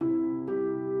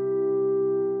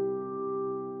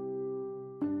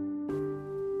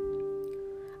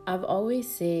I've always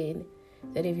said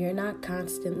that if you're not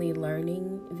constantly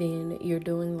learning, then you're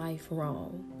doing life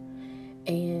wrong.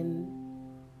 And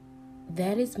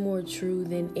that is more true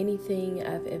than anything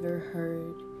I've ever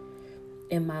heard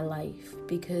in my life,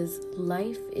 because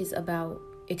life is about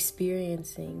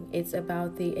experiencing. It's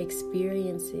about the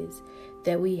experiences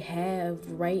that we have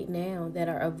right now that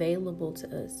are available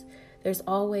to us. There's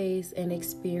always an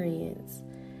experience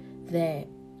that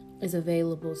is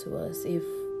available to us if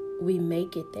we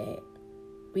make it that.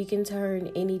 We can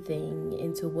turn anything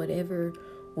into whatever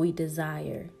we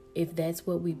desire if that's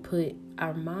what we put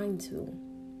our mind to.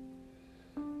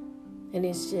 And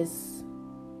it's just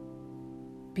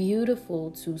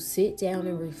beautiful to sit down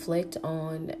and reflect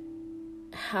on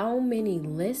how many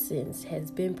lessons has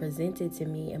been presented to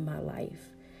me in my life.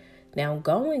 Now,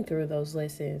 going through those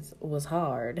lessons was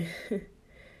hard.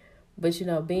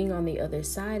 But, being on the other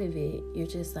side of it, you're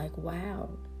just like, wow,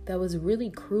 that was really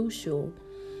crucial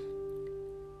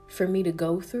for me to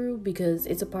go through, because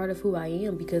it's a part of who I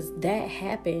am, because that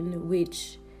happened,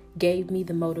 which gave me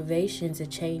the motivation to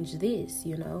change this.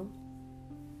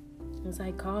 It's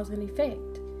like cause and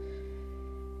effect.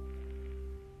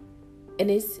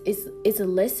 And it's a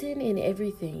lesson in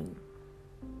everything.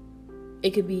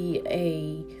 It could be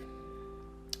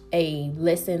a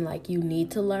lesson like you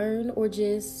need to learn, or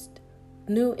just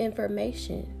new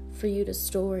information for you to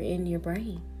store in your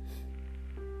brain.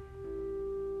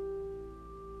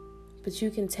 But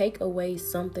you can take away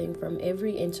something from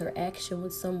every interaction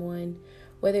with someone,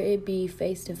 whether it be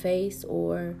face to face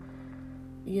or,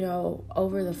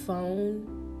 over the phone.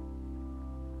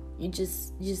 You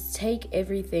just take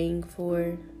everything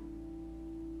for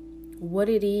what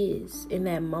it is in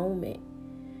that moment.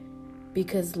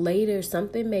 Because later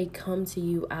something may come to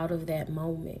you out of that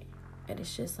moment. And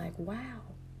it's just like, wow.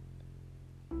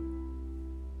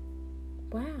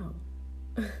 Wow.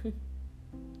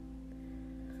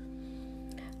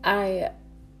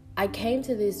 I came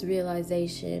to this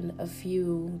realization a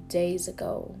few days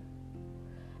ago.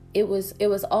 It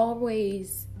was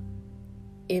always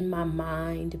in my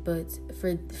mind, but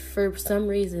for some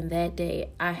reason that day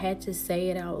I had to say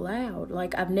it out loud.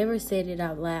 Like, I've never said it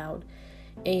out loud.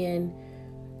 And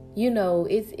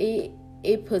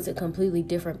it puts a completely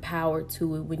different power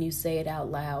to it when you say it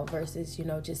out loud versus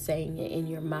just saying it in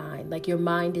your mind. Like, your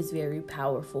mind is very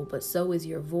powerful, but so is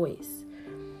your voice.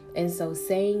 And so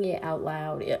saying it out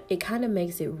loud, it kind of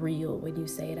makes it real when you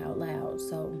say it out loud.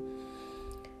 So,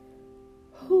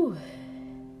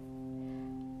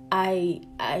 I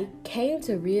came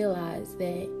to realize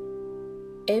that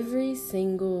every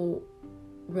single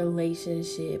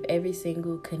relationship, every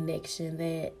single connection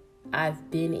that I've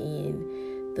been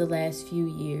in the last few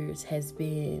years has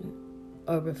been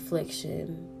a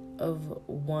reflection of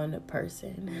one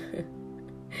person.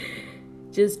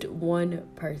 Just one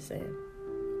person.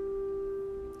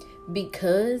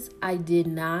 Because I did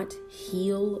not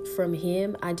heal from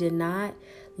him, I did not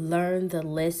learn the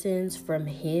lessons from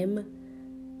him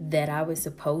that I was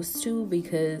supposed to,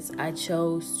 because I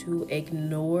chose to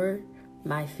ignore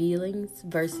my feelings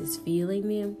versus feeling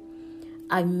them.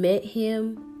 I met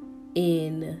him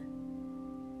in,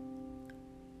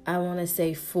 I want to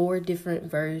say 4 different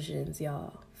versions,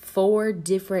 y'all. 4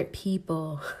 different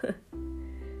people.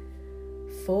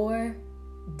 4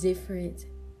 different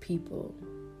people.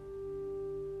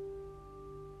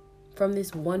 From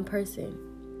this one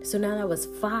person. So now that was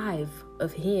 5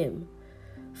 of him.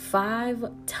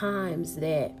 5 times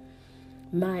that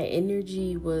my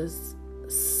energy was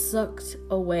sucked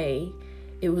away.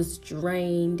 It was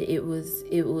drained. It was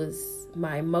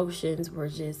my emotions were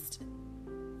just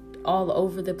all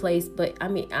over the place. But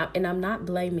and I'm not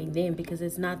blaming them, because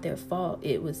it's not their fault.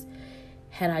 It was,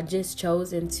 had I just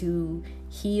chosen to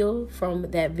heal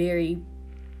from that very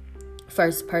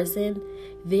first person,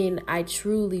 then I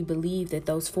truly believe that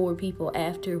those 4 people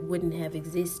after wouldn't have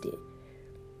existed.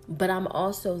 But I'm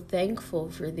also thankful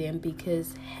for them,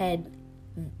 because had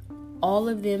all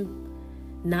of them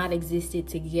not existed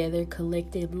together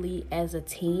collectively as a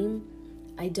team,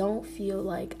 I don't feel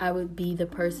like I would be the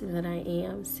person that I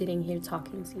am sitting here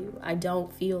talking to you. I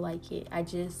don't feel like it.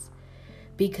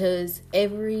 Because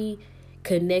every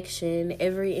connection,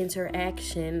 every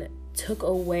interaction took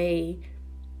away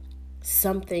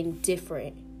something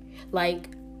different. Like,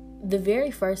 the very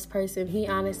first person, he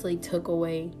honestly took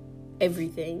away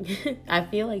everything. I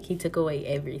feel like he took away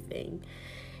everything.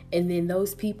 And then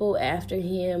those people after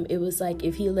him, it was like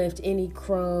if he left any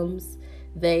crumbs,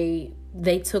 they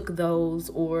took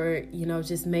those, or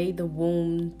just made the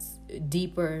wounds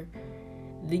deeper.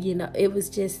 It was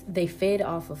just, they fed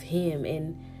off of him.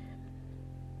 And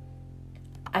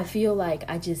I feel like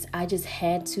I just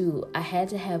had to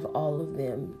have all of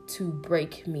them to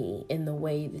break me in the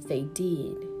way that they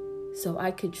did, so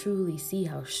I could truly see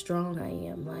how strong I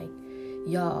am. Like,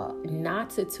 y'all,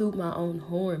 not to toot my own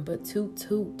horn, but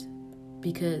toot,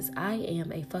 because I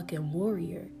am a fucking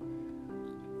warrior.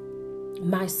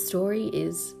 My story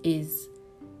is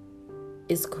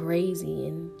crazy,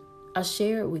 and I'll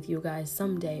share it with you guys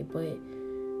someday, but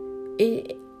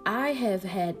I have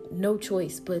had no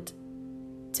choice but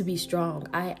to be strong.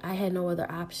 I had no other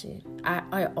option.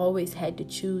 I always had to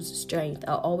choose strength.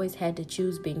 I always had to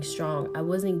choose being strong. I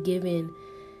wasn't given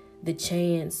the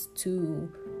chance to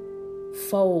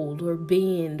fold or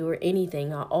bend or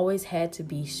anything. I always had to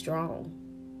be strong.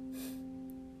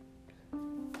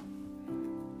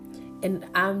 And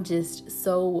I'm just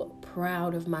so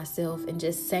proud of myself, and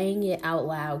just saying it out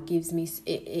loud gives me,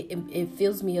 it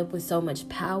fills me up with so much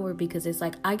power, because it's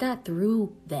like, I got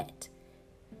through that.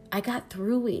 I got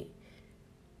through it.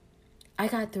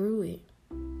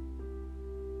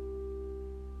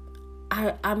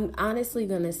 I'm honestly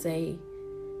gonna say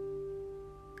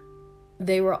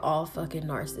they were all fucking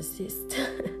narcissists.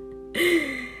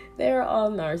 They were all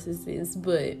narcissists,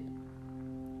 but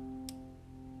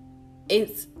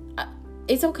it's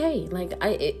okay. Like,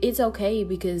 it's okay,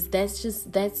 because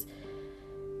that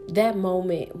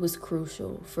moment was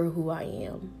crucial for who I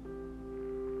am.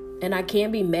 And I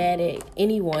can't be mad at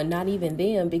anyone, not even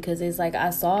them, because it's like,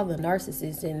 I saw the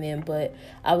narcissist in them, but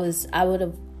I was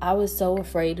so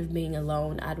afraid of being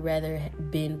alone. I'd rather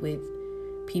have been with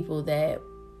people that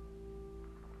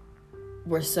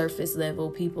were surface level,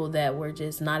 people that were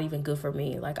just not even good for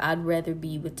me. Like, I'd rather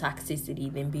be with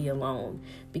toxicity than be alone,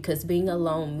 because being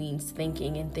alone means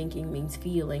thinking, and thinking means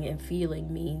feeling, and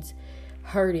feeling means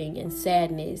hurting and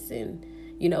sadness, and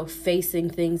facing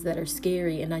things that are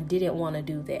scary, and I didn't want to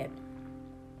do that.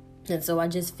 And so I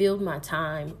just filled my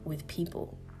time with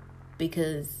people,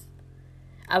 because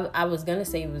I was going to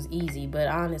say it was easy, but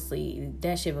honestly,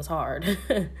 that shit was hard.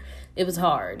 It was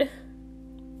hard,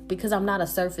 because I'm not a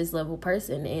surface level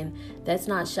person, and that's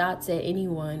not shots at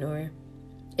anyone or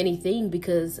anything,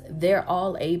 because they're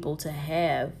all able to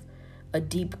have a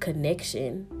deep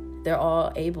connection. They're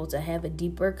all able to have a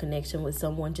deeper connection with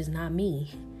someone, just not me.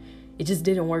 It just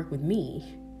didn't work with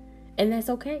me. And that's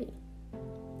okay.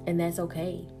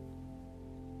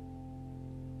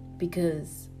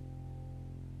 Because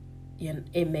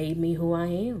it made me who I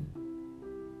am.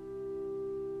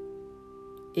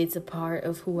 It's a part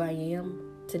of who I am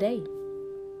today.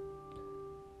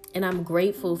 And I'm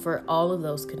grateful for all of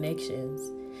those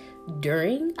connections.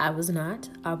 During, I was not.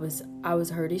 I was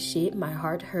hurt as shit. My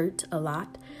heart hurt a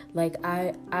lot. Like,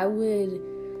 I would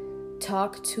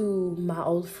talk to my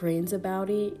old friends about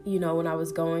it, when I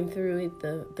was going through it,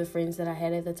 the friends that I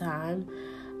had at the time,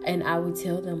 and I would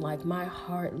tell them, like, my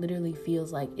heart literally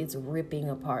feels like it's ripping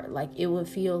apart. Like, it would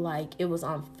feel like it was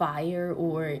on fire,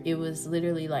 or it was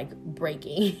literally like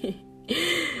breaking.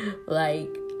 Like,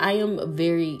 I am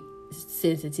very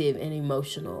sensitive and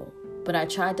emotional, but I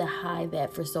tried to hide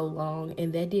that for so long,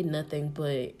 and that did nothing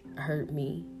but hurt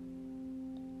me.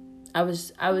 I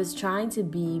was trying to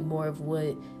be more of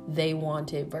what they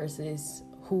wanted versus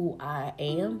who I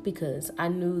am, because I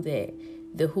knew that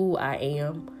the who I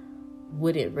am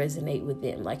wouldn't resonate with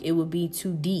them. Like, it would be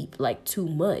too deep, like too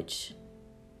much.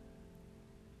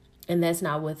 And that's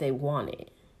not what they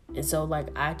wanted. And so, like,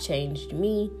 I changed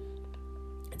me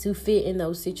to fit in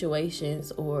those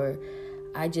situations, or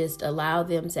I just allowed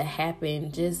them to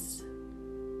happen just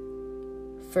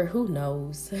for who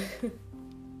knows.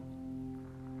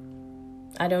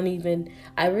 I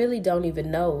really don't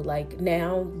even know. Like,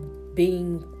 now,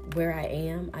 being where I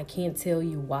am, I can't tell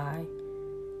you why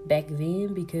back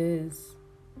then, because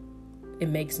it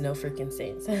makes no freaking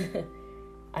sense.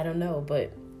 I don't know,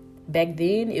 but back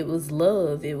then it was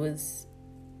love. It was,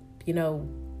 it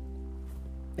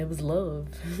was love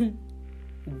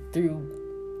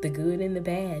through the good and the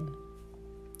bad,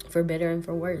 for better and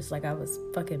for worse. Like, I was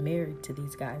fucking married to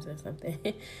these guys or something.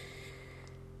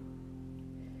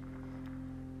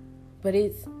 But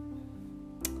it's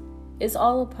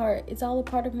all a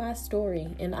part of my story,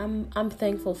 and I'm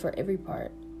thankful for every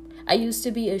part. I used to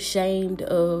be ashamed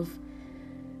of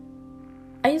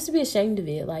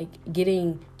it, like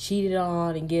getting cheated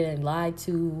on and getting lied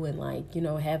to, and like,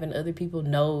 having other people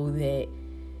know that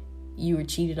you were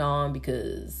cheated on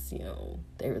because,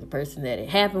 they were the person that it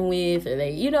happened with, or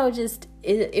they, just,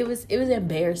 it was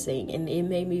embarrassing, and it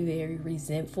made me very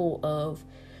resentful of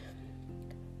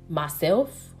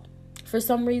myself. For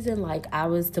some reason, like, I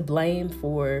was to blame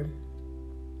for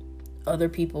other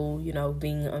people,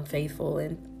 being unfaithful.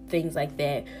 And things like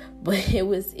that. But it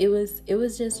was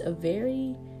just a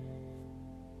very,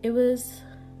 it was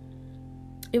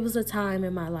a time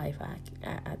in my life,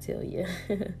 I tell you.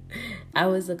 I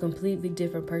was a completely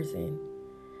different person.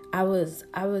 I was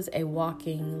a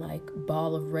walking like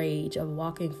ball of rage, a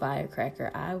walking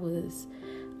firecracker.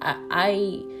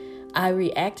 I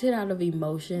reacted out of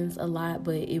emotions a lot,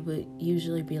 but it would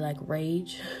usually be like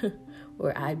rage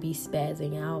or I'd be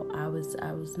spazzing out. I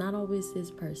was not always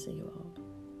this person, y'all.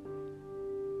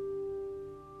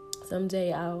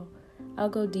 Someday I'll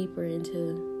go deeper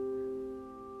into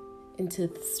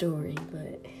the story,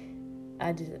 but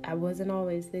I wasn't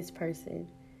always this person.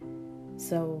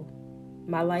 So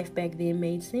my life back then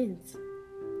made sense.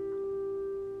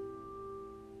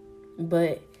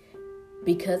 But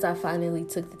because I finally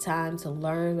took the time to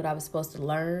learn what I was supposed to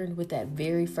learn with that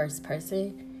very first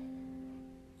person,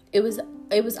 it was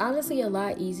honestly a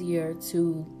lot easier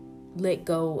to let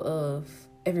go of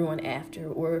everyone after,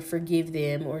 or forgive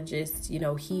them, or just,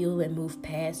 heal and move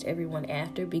past everyone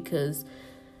after, because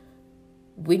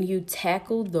when you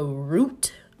tackle the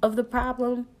root of the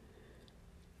problem,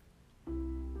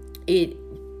 it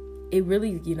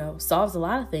really, solves a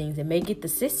lot of things and may get the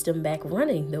system back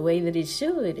running the way that it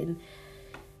should. And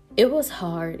it was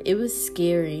hard. It was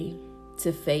scary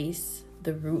to face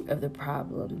the root of the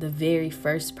problem, the very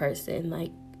first person.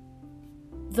 Like,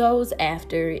 those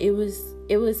after, it was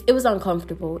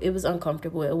uncomfortable. It was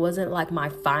uncomfortable. It wasn't like my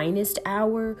finest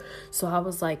hour. So I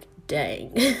was like,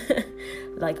 dang.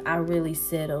 Like, I really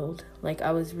settled. Like,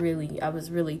 I was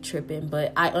really tripping,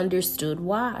 but I understood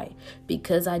why,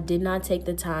 because I did not take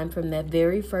the time from that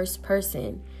very first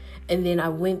person. And then I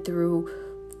went through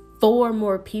 4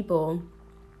 more people,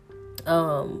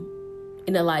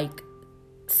 in a like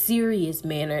serious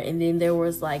manner. And then there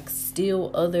was like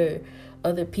still other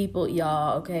people,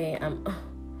 y'all. Okay.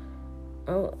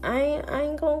 I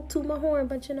ain't gonna toot my horn,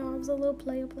 but I was a little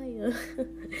player.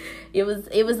 It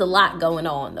was a lot going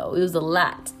on, though. It was a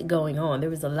lot going on. There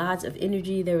was a lot of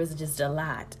energy. There was just a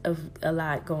lot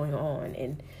going on.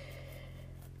 And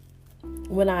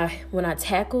when I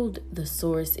tackled the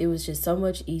source, it was just so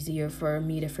much easier for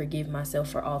me to forgive myself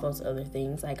for all those other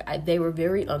things. Like, they were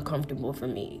very uncomfortable for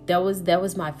me. That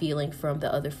was my feeling from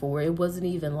the other 4. It wasn't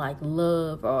even like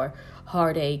love or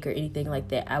heartache or anything like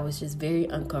that. I was just very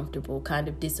uncomfortable, kind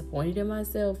of disappointed in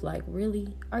myself. Like,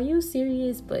 really? Are you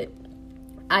serious? But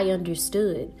I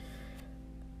understood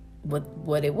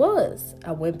what it was.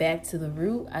 I went back to the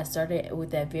root. I started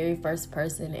with that very first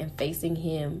person, and facing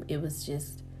him, it was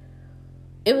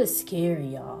scary,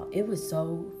 y'all. It was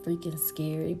so freaking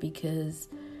scary, because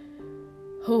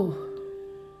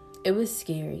it was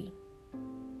scary.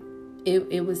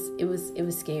 It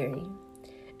was scary.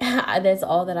 That's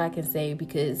all that I can say,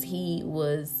 because he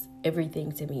was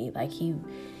everything to me. Like, he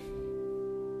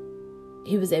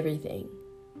was everything.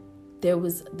 There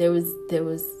was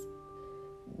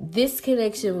this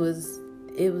connection was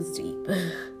deep.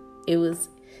 It was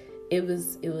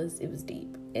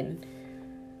deep. And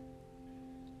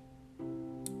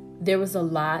there was a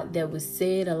lot that was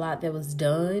said, a lot that was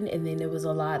done, and then there was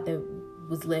a lot that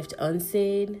was left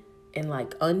unsaid and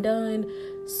like undone.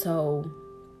 So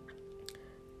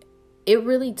it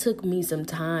really took me some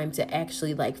time to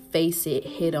actually like face it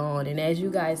head on. And as you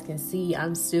guys can see,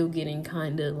 I'm still getting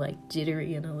kind of like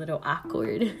jittery and a little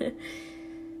awkward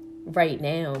right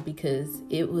now, because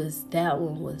that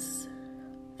one was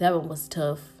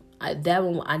tough. That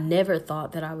one I never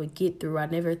thought that I would get through. I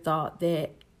never thought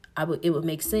that it would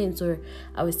make sense, or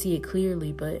I would see it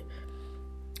clearly, but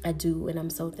I do, and I'm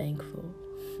so thankful.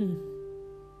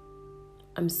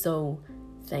 I'm so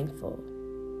thankful.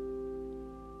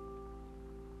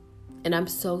 And I'm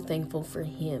so thankful for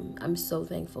him. I'm so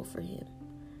thankful for him.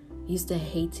 I used to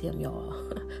hate him, y'all.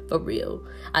 For real.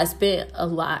 I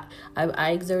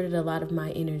exerted a lot of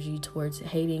my energy towards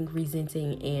hating,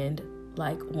 resenting, and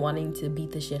like wanting to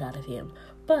beat the shit out of him.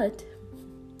 But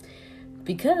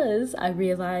because I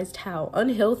realized how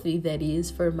unhealthy that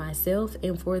is for myself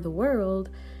and for the world,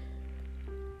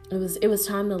 it was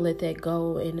time to let that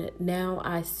go. And now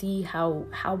I see how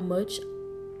much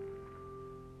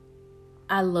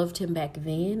I loved him back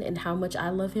then and how much I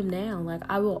love him now. Like,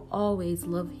 I will always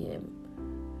love him.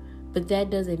 But that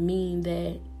doesn't mean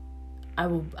that I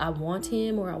want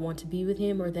him, or I want to be with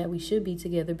him, or that we should be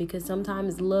together, because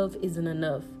sometimes love isn't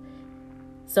enough.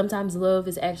 Sometimes love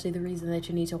is actually the reason that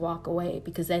you need to walk away,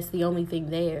 because that's the only thing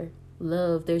there.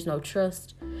 Love, there's no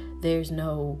trust. There's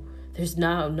no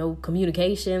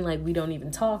communication. Like, we don't even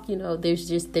talk,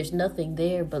 there's nothing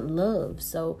there but love.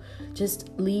 So just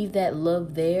leave that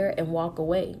love there and walk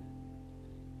away.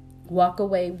 Walk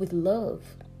away with love.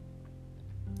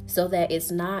 so that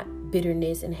it's not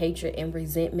bitterness and hatred and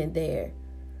resentment there,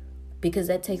 because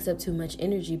that takes up too much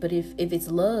energy. But if it's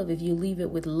love, if you leave it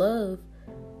with love,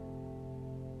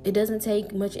 it doesn't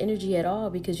take much energy at all,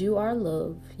 because you are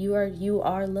love. You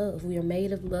are love. We are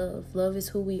made of love. Love is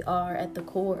who we are at the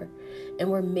core, and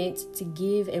we're meant to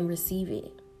give and receive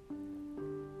it.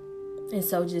 And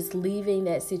so just leaving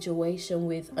that situation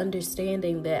with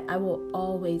understanding that I will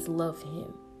always love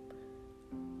him.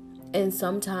 And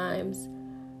sometimes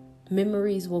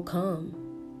memories will come.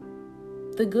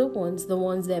 The good ones, the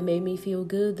ones that made me feel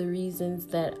good, the reasons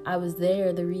that I was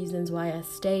there, the reasons why I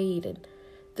stayed, and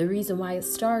the reason why it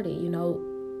started,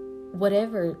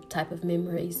 whatever type of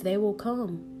memories, they will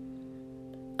come.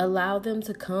 Allow them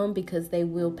to come, because they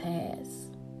will pass.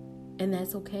 And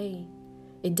that's okay.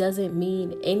 It doesn't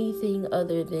mean anything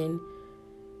other than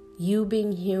you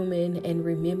being human and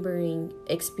remembering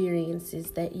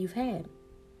experiences that you've had.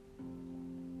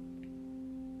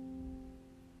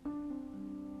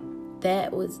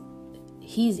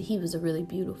 He was a really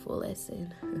beautiful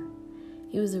lesson.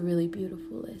 He was a really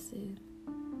beautiful lesson.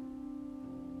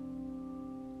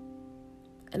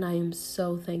 And I am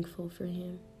so thankful for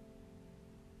him.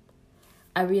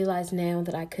 I realize now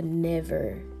that I could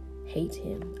never hate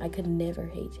him. I could never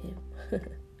hate him.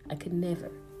 I could never.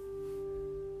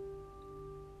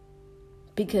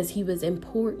 Because he was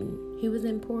important. He was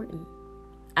important.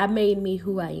 I made me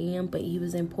who I am, but he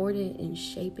was important in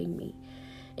shaping me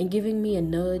and giving me a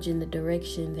nudge in the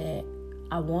direction that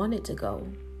I wanted to go.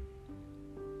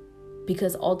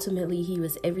 Because ultimately he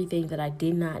was everything that I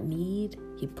did not need.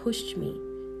 He pushed me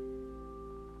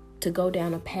to go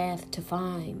down a path to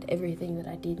find everything that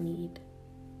I did need.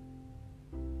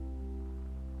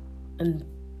 And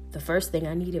the first thing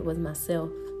I needed was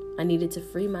myself. I needed to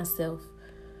free myself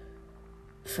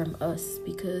from us,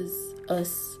 because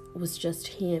us was just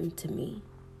him to me.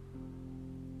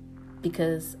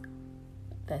 Because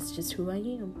that's just who I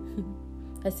am.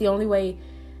 That's the only way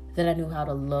that I knew how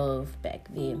to love back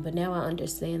then. But now I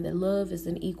understand that love is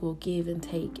an equal give and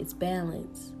take. It's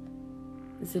balance.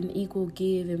 It's an equal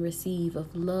give and receive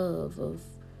of love, of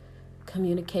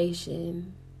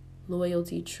communication,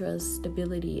 loyalty, trust,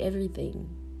 stability, everything.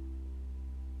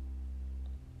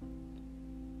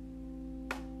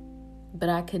 But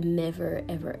I could never,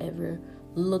 ever, ever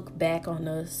look back on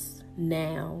us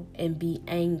now and be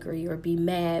angry or be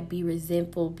mad, be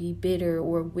resentful, be bitter,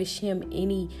 or wish him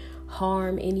any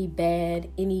harm, any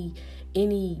bad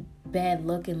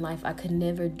luck in life. I could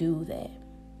never do that.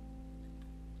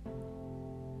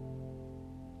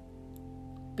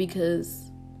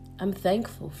 Because I'm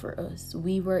thankful for us.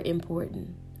 We were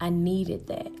important. I needed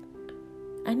that.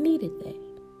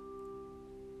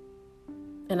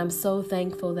 And I'm so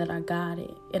thankful that I got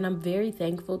it. And I'm very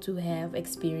thankful to have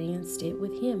experienced it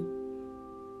with him.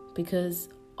 Because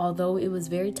although it was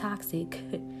very toxic,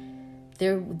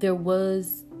 there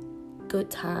was good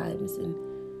times. And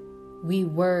we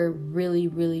were really,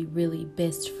 really, really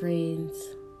best friends.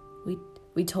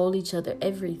 We told each other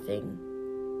everything.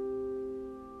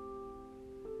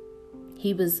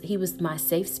 He was my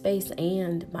safe space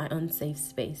and my unsafe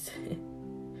space.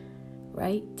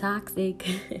 Right? Toxic.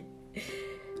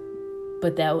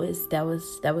 But that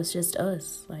was just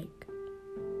us. Like,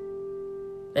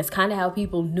 that's kind of how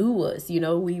people knew us, we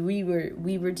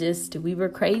were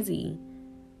crazy,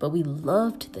 but we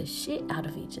loved the shit out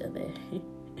of each other.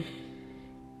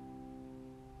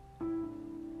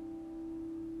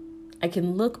 I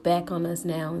can look back on us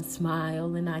now and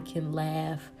smile, and I can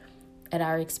laugh at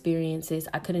our experiences.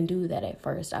 I couldn't do that at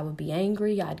first. I would be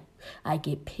angry. I'd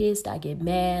get pissed. I'd get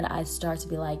mad. I'd start to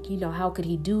be like, how could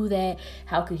he do that?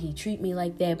 How could he treat me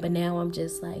like that? But now I'm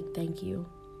just like, thank you.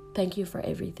 Thank you for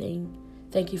everything.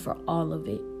 Thank you for all of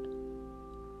it.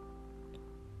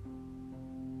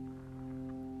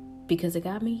 Because it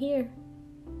got me here.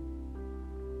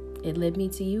 It led me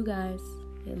to you guys.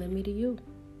 It led me to you.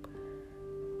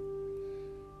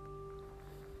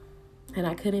 And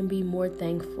I couldn't be more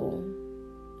thankful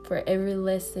for every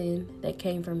lesson that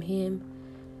came from him,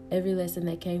 every lesson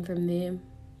that came from them,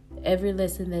 every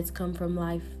lesson that's come from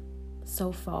life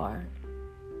so far.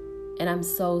 And I'm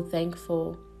so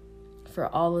thankful for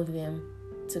all of them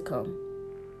to come.